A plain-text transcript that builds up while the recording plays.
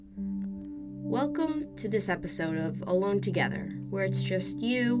Welcome to this episode of Alone Together, where it's just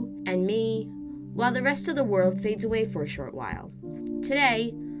you and me, while the rest of the world fades away for a short while.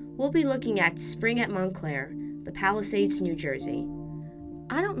 Today, we'll be looking at Spring at Montclair, the Palisades, New Jersey.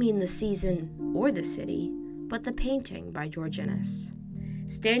 I don't mean the season or the city, but the painting by George Inness.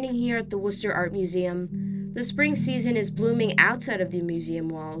 Standing here at the Worcester Art Museum, the spring season is blooming outside of the museum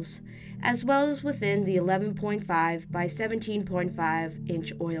walls, as well as within the 11.5 by 17.5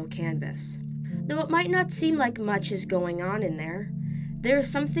 inch oil canvas. Though it might not seem like much is going on in there, there is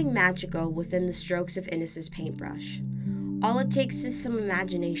something magical within the strokes of Inness's paintbrush. All it takes is some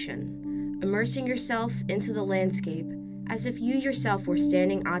imagination, immersing yourself into the landscape as if you yourself were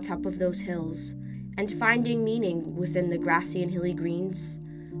standing on top of those hills, and finding meaning within the grassy and hilly greens,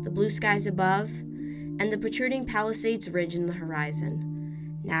 the blue skies above, and the protruding Palisades Ridge in the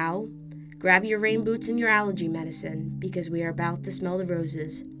horizon. Now, grab your rain boots and your allergy medicine, because we are about to smell the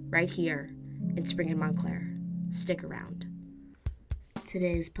roses right here in Spring at Montclair. Stick around.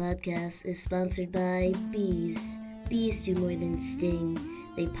 Today's podcast is sponsored by bees. Bees do more than sting.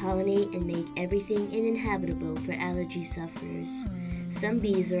 They pollinate and make everything uninhabitable for allergy sufferers. Some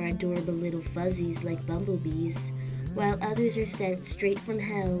bees are adorable little fuzzies like bumblebees, while others are sent straight from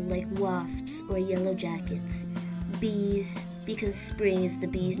hell like wasps or yellow jackets. Bees, because spring is the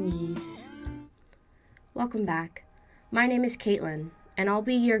bee's knees. Welcome back. My name is Caitlin, and I'll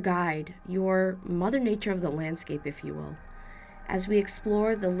be your guide, your Mother Nature of the landscape, if you will, as we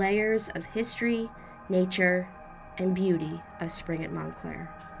explore the layers of history, nature, and beauty of Spring at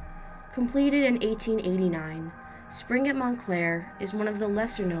Montclair. Completed in 1889, Spring at Montclair is one of the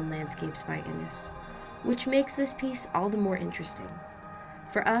lesser-known landscapes by Inness, which makes this piece all the more interesting.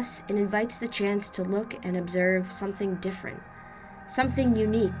 For us, it invites the chance to look and observe something different, something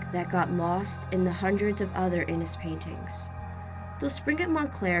unique that got lost in the hundreds of other Inness paintings. Though Spring at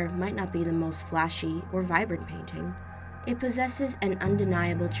Montclair might not be the most flashy or vibrant painting, it possesses an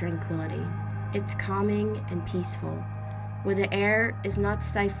undeniable tranquility. It's calming and peaceful, where the air is not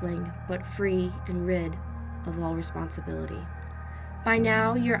stifling but free and rid of all responsibility. By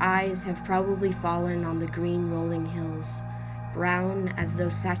now, your eyes have probably fallen on the green rolling hills, brown as though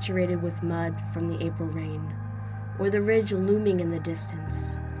saturated with mud from the April rain, or the ridge looming in the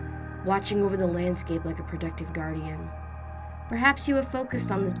distance, watching over the landscape like a protective guardian. Perhaps you have focused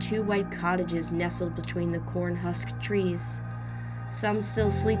on the two white cottages nestled between the corn-husked trees, some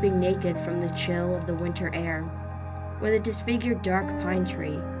still sleeping naked from the chill of the winter air, or the disfigured dark pine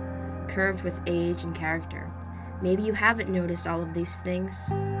tree, curved with age and character. Maybe you haven't noticed all of these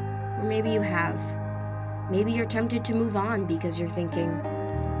things, or maybe you have. Maybe you're tempted to move on because you're thinking,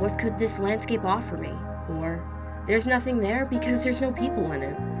 what could this landscape offer me? Or, there's nothing there because there's no people in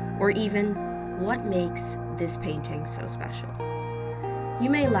it. Or even, what makes this painting so special? You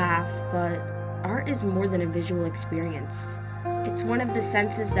may laugh, but art is more than a visual experience. It's one of the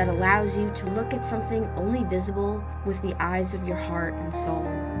senses that allows you to look at something only visible with the eyes of your heart and soul.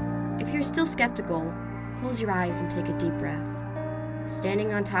 If you're still skeptical, close your eyes and take a deep breath.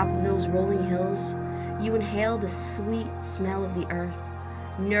 Standing on top of those rolling hills, you inhale the sweet smell of the earth,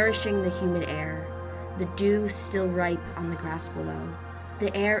 nourishing the humid air, the dew still ripe on the grass below.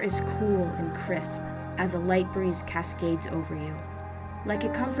 The air is cool and crisp as a light breeze cascades over you. Like a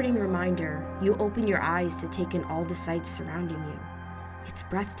comforting reminder, you open your eyes to take in all the sights surrounding you. It's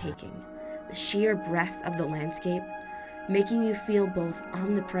breathtaking, the sheer breadth of the landscape, making you feel both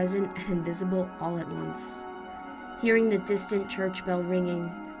omnipresent and invisible all at once. Hearing the distant church bell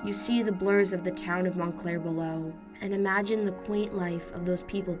ringing, you see the blurs of the town of Montclair below, and imagine the quaint life of those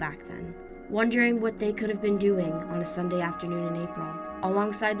people back then, wondering what they could have been doing on a Sunday afternoon in April.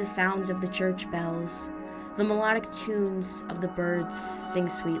 Alongside the sounds of the church bells, the melodic tunes of the birds sing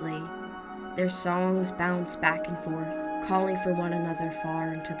sweetly. Their songs bounce back and forth, calling for one another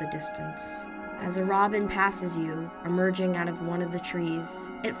far into the distance. As a robin passes you, emerging out of one of the trees,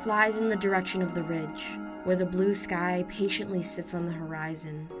 it flies in the direction of the ridge, where the blue sky patiently sits on the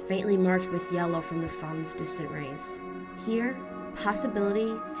horizon, faintly marked with yellow from the sun's distant rays. Here,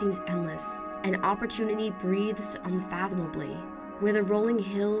 possibility seems endless, and opportunity breathes unfathomably, where the rolling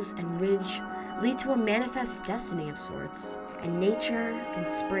hills and ridge lead to a manifest destiny of sorts, and nature and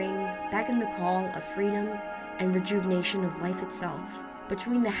spring beckon the call of freedom and rejuvenation of life itself.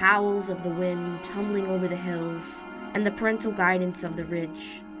 Between the howls of the wind tumbling over the hills and the parental guidance of the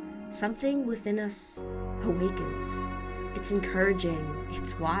ridge, something within us awakens. It's encouraging,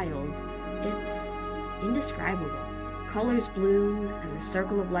 it's wild, it's indescribable. Colors bloom and the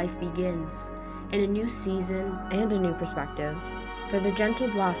circle of life begins in a new season and a new perspective, for the gentle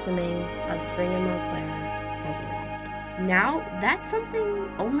blossoming of Spring in Montclair has arrived. Now, that's something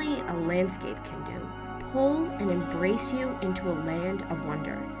only a landscape can do. Pull and embrace you into a land of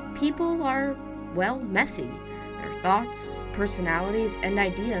wonder. People are, well, messy. Their thoughts, personalities, and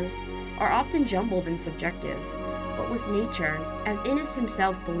ideas are often jumbled and subjective. But with nature, as Innes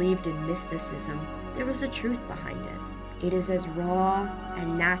himself believed in mysticism, there was a truth behind it. It is as raw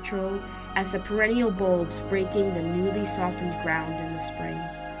and natural as the perennial bulbs breaking the newly softened ground in the spring.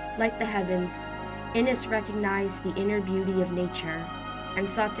 Like the heavens, Innes recognized the inner beauty of nature and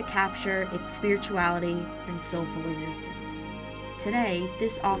sought to capture its spirituality and soulful existence. Today,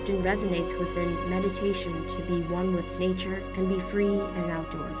 this often resonates within meditation to be one with nature and be free and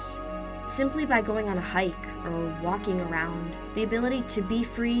outdoors. Simply by going on a hike or walking around, the ability to be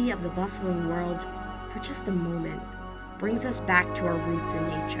free of the bustling world for just a moment brings us back to our roots in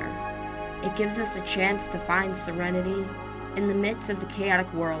nature. It gives us a chance to find serenity in the midst of the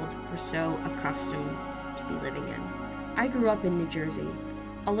chaotic world we're so accustomed to be living in. I grew up in New Jersey,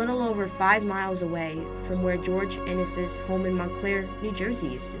 a little over 5 miles away from where George Innes' home in Montclair, New Jersey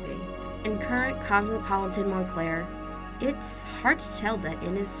used to be. In current cosmopolitan Montclair, it's hard to tell that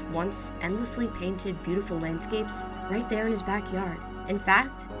Innes once endlessly painted beautiful landscapes right there in his backyard. In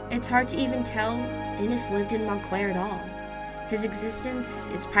fact, it's hard to even tell Innes lived in Montclair at all. His existence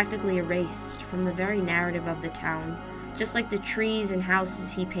is practically erased from the very narrative of the town, just like the trees and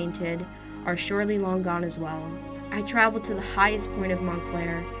houses he painted are surely long gone as well. I traveled to the highest point of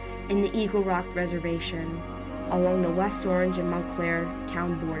Montclair in the Eagle Rock Reservation along the West Orange and Montclair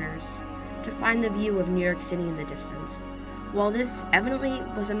town borders to find the view of New York City in the distance. While this evidently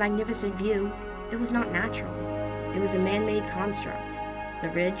was a magnificent view, it was not natural. It was a man-made construct. The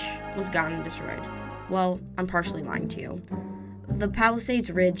ridge was gone and destroyed. Well, I'm partially lying to you. The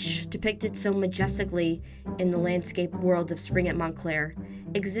Palisades Ridge, depicted so majestically in the landscape world of Spring at Montclair,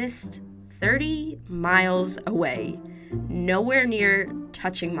 exists 30 miles away, nowhere near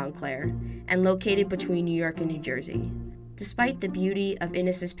touching Montclair, and located between New York and New Jersey. Despite the beauty of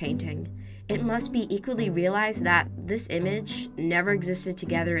Innes' painting, it must be equally realized that this image never existed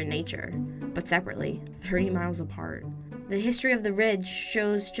together in nature, but separately, 30 miles apart. The history of the ridge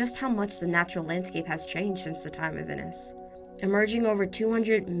shows just how much the natural landscape has changed since the time of Innes. Emerging over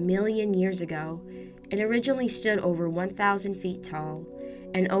 200 million years ago, it originally stood over 1,000 feet tall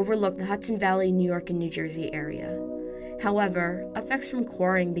and overlooked the Hudson Valley, New York and New Jersey area. However, effects from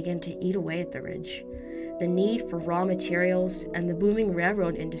quarrying began to eat away at the ridge. The need for raw materials and the booming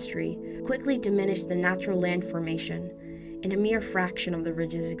railroad industry quickly diminished the natural land formation in a mere fraction of the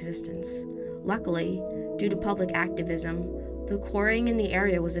ridge's existence. Luckily, due to public activism, the quarrying in the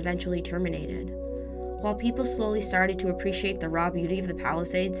area was eventually terminated. While people slowly started to appreciate the raw beauty of the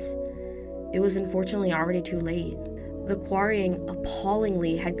Palisades, it was unfortunately already too late. The quarrying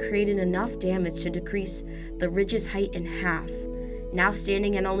appallingly had created enough damage to decrease the ridge's height in half, now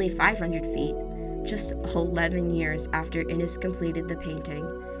standing at only 500 feet, just 11 years after Innes completed the painting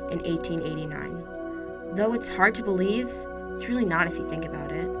in 1889. Though it's hard to believe, it's really not if you think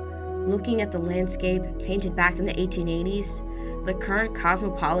about it. Looking at the landscape painted back in the 1880s, the current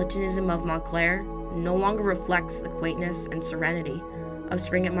cosmopolitanism of Montclair no longer reflects the quaintness and serenity of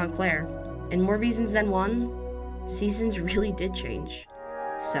Spring at Montclair. And more reasons than one, seasons really did change.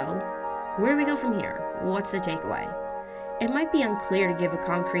 So, where do we go from here? What's the takeaway? It might be unclear to give a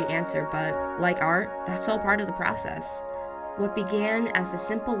concrete answer, but like art, that's all part of the process. What began as a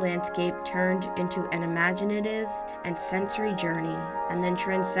simple landscape turned into an imaginative and sensory journey, and then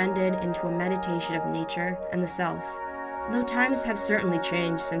transcended into a meditation of nature and the self. Though times have certainly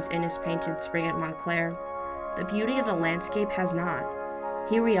changed since Innes painted Spring at Montclair, the beauty of the landscape has not.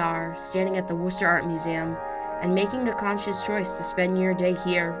 Here we are, standing at the Worcester Art Museum, and making a conscious choice to spend your day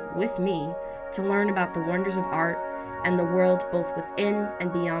here with me to learn about the wonders of art and the world both within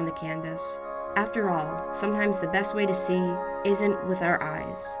and beyond the canvas. After all, sometimes the best way to see isn't with our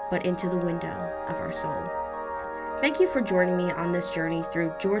eyes, but into the window of our soul. Thank you for joining me on this journey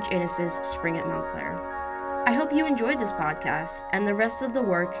through George Innes' Spring at Montclair. I hope you enjoyed this podcast and the rest of the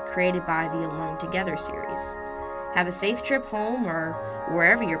work created by the Alone Together series. Have a safe trip home or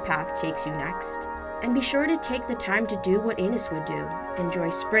wherever your path takes you next. And be sure to take the time to do what Innes would do. Enjoy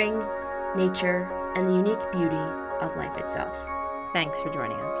spring, nature, and the unique beauty of life itself. Thanks for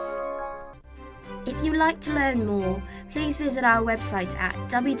joining us. If you'd like to learn more, please visit our website at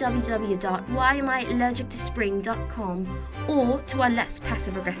www.whyamiallergictospring.com or to our less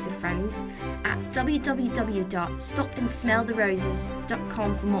passive-aggressive friends at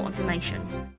www.stopandsmelltheroses.com for more information.